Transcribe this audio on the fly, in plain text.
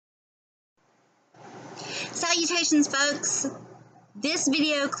Salutations, folks. This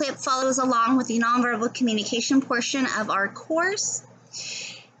video clip follows along with the nonverbal communication portion of our course.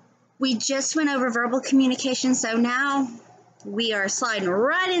 We just went over verbal communication, so now we are sliding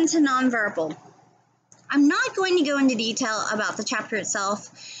right into nonverbal. I'm not going to go into detail about the chapter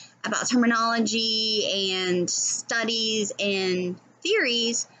itself, about terminology and studies and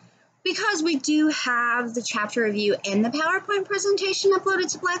theories, because we do have the chapter review and the PowerPoint presentation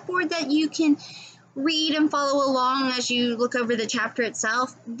uploaded to Blackboard that you can read and follow along as you look over the chapter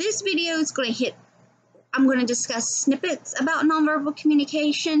itself. This video is going to hit, I'm going to discuss snippets about nonverbal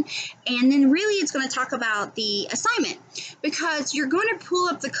communication, and then really it's going to talk about the assignment, because you're going to pull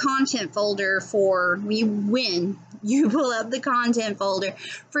up the content folder for when you pull up the content folder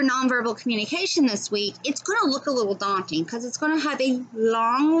for nonverbal communication this week. It's going to look a little daunting because it's going to have a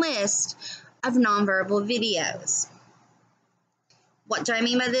long list of nonverbal videos. What do I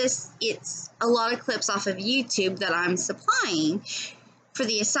mean by this? It's a lot of clips off of YouTube that I'm supplying for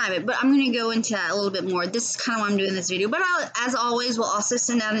the assignment, but I'm going to go into that a little bit more. This is kind of why I'm doing this video, but as always, we'll also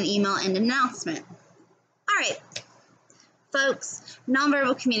send out an email and an announcement. All right, folks,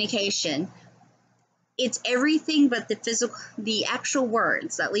 nonverbal communication. It's everything but the actual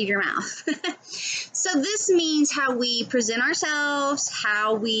words that leave your mouth. So this means how we present ourselves,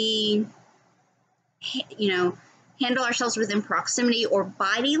 how we, handle ourselves within proximity or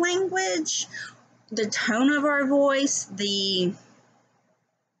body language, the tone of our voice, the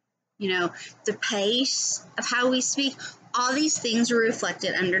pace of how we speak. All these things are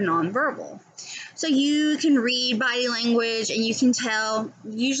reflected under nonverbal. So you can read body language and you can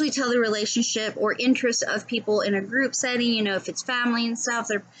usually tell the relationship or interest of people in a group setting. If it's family and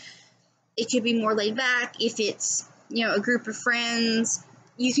stuff, it could be more laid back. If it's, a group of friends,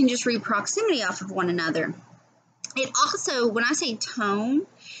 you can just read proximity off of one another. It also, when I say tone,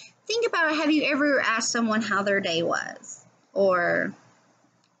 think about it. Have you ever asked someone how their day was? Or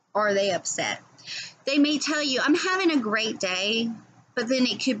are they upset? They may tell you, I'm having a great day, but then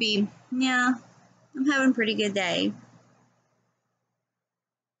it could be, yeah, I'm having a pretty good day.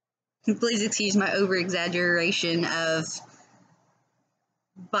 Please excuse my over-exaggeration of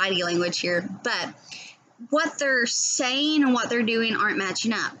body language here, but what they're saying and what they're doing aren't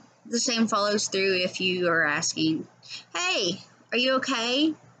matching up. The same follows through if you are asking, hey, are you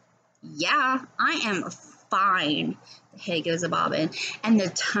okay? Yeah, I am fine. The head goes a bobbing, and the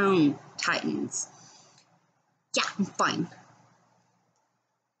tone tightens. Yeah, I'm fine.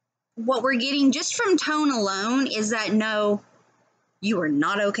 What we're getting just from tone alone is that, no, you are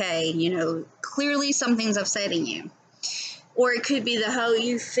not okay. Clearly something's upsetting you. Or it could be the how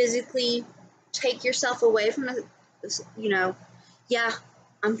you physically take yourself away from it, yeah,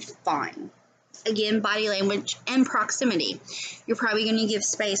 I'm fine. Again, body language and proximity. You're probably going to give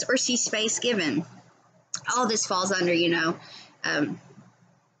space or see space given. All this falls under, and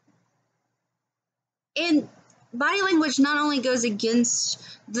body language not only goes against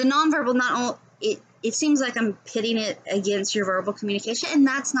the nonverbal, it seems like I'm pitting it against your verbal communication, and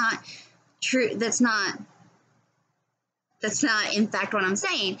that's not true. That's not in fact what I'm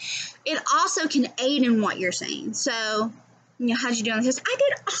saying. It also can aid in what you're saying. So, how'd you do on the test? I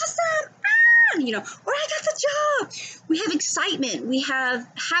did awesome! Or I got the job! We have excitement, we have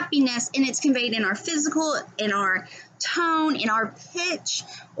happiness, and it's conveyed in our physical, in our tone, in our pitch,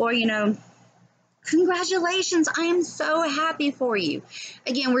 or, congratulations, I am so happy for you.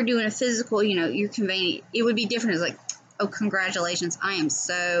 Again, we're doing a physical, you're conveying, it would be different. It's like, oh, congratulations, I am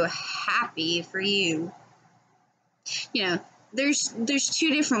so happy for you. There's two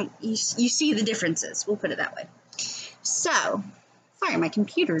different, you see the differences, we'll put it that way. So, sorry, my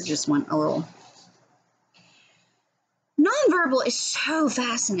computer just went a little. Nonverbal is so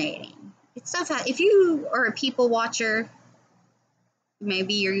fascinating. It's so if you are a people watcher,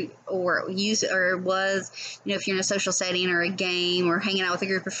 maybe if you're in a social setting or a game or hanging out with a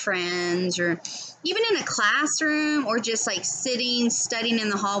group of friends, or even in a classroom, or just like sitting, studying in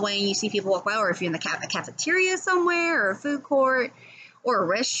the hallway and you see people walk by, or if you're in the cafeteria somewhere or a food court or a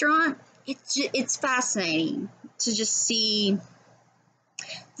restaurant, it's fascinating to just see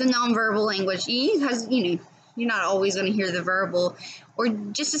the nonverbal language, because you're not always going to hear the verbal, or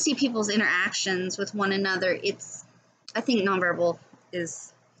just to see people's interactions with one another. I think nonverbal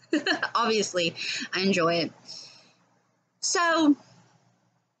is obviously, I enjoy it. So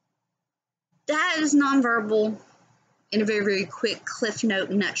that is nonverbal in a very, very quick cliff note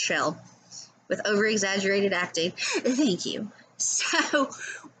nutshell with over-exaggerated acting. Thank you. So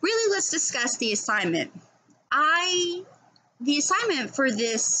really, let's discuss the assignment. The assignment for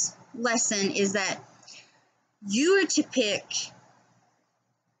this lesson is that you are to pick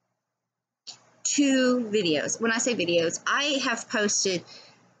 2 videos. When I say videos, I have posted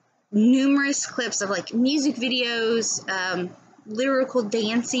numerous clips of like music videos, lyrical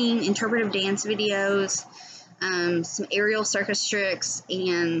dancing, interpretive dance videos, some aerial circus tricks,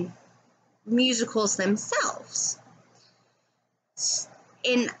 and musicals themselves.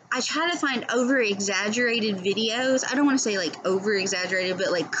 And I try to find over-exaggerated videos. I don't want to say like over-exaggerated,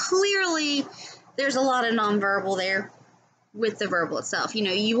 but like clearly there's a lot of nonverbal there with the verbal itself. You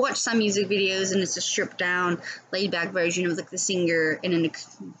know, you watch some music videos and it's a stripped down, laid back version of like the singer in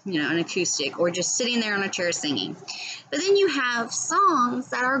an acoustic, or just sitting there on a chair singing. But then you have songs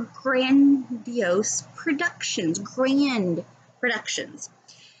that are grandiose productions, grand productions.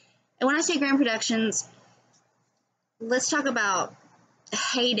 And when I say grand productions, let's talk about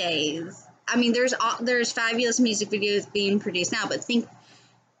heydays. I mean, there's fabulous music videos being produced now, but think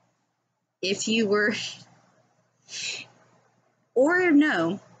if you were, or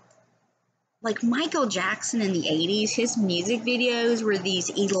no, like Michael Jackson in the 80s, his music videos were these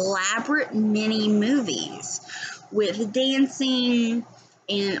elaborate mini movies with dancing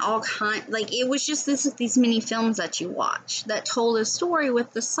and all kind, like it was just these mini films that you watch that told a story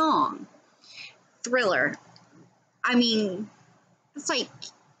with the song. Thriller. I mean, it's like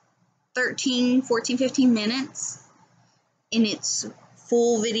 13, 14, 15 minutes in its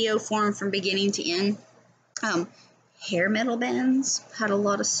full video form from beginning to end. Hair metal bands had a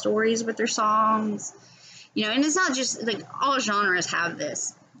lot of stories with their songs, you know, and it's not just like all genres have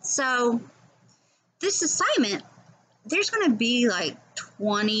this. So this assignment, there's going to be like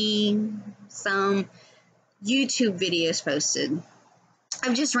 20 some YouTube videos posted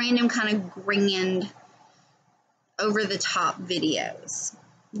of just random kind of grand over the top videos.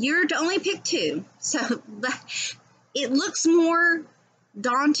 You're to only pick 2, so it looks more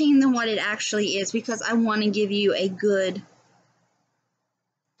daunting than what it actually is, because I want to give you a good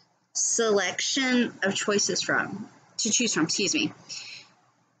selection of choices to choose from, excuse me.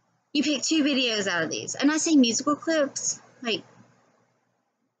 You pick 2 videos out of these, and I say musical clips, like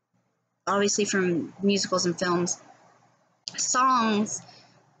obviously from musicals and films. Songs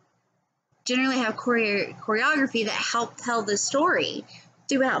generally have choreography that help tell the story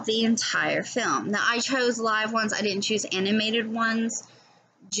throughout the entire film. Now, I chose live ones. I didn't choose animated ones,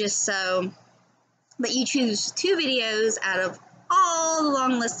 just so that you choose 2 videos out of all the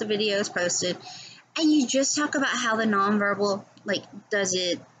long list of videos posted, and you just talk about how the nonverbal, like, does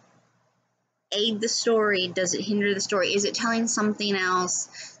it aid the story? Does it hinder the story? Is it telling something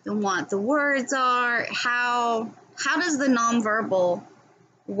else than what the words are? How does the nonverbal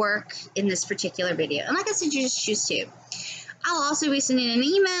work in this particular video? And like I said, you just choose 2. I'll also be sending an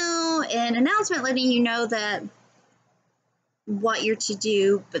email and announcement letting you know that what you're to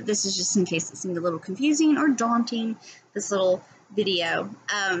do, but this is just in case it seemed a little confusing or daunting, this little video.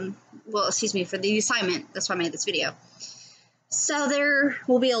 Well, excuse me, for the assignment, that's why I made this video. So there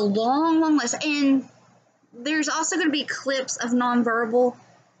will be a long list, and there's also going to be clips of nonverbal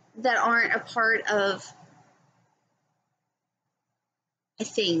that aren't a part of, I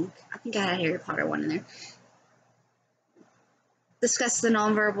think I had a Harry Potter one in there. Discuss the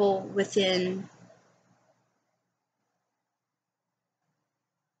nonverbal within,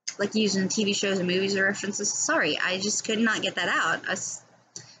 like, using TV shows and movies or references. Sorry, I just could not get that out. I feel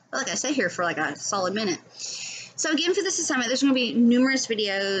like I sat here for like a solid minute. So again, for this assignment, there's going to be numerous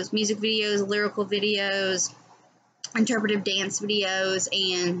videos, music videos, lyrical videos, interpretive dance videos,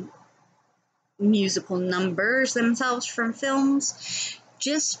 and musical numbers themselves from films.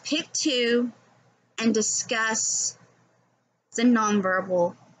 Just pick 2 and discuss the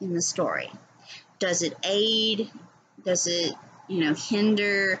nonverbal in the story. Does it aid? Does it,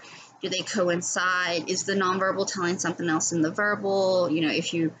 hinder? Do they coincide? Is the nonverbal telling something else in the verbal?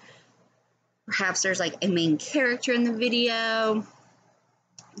 If you, perhaps there's like a main character in the video.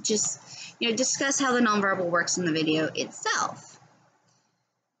 Just, discuss how the nonverbal works in the video itself.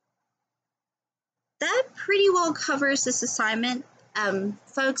 That pretty well covers this assignment.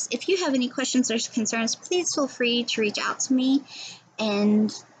 Folks, if you have any questions or concerns, please feel free to reach out to me,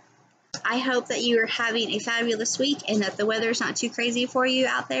 and I hope that you are having a fabulous week and that the weather is not too crazy for you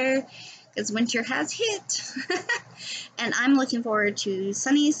out there, because winter has hit. And I'm looking forward to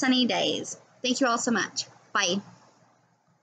sunny days. Thank you all so much. Bye.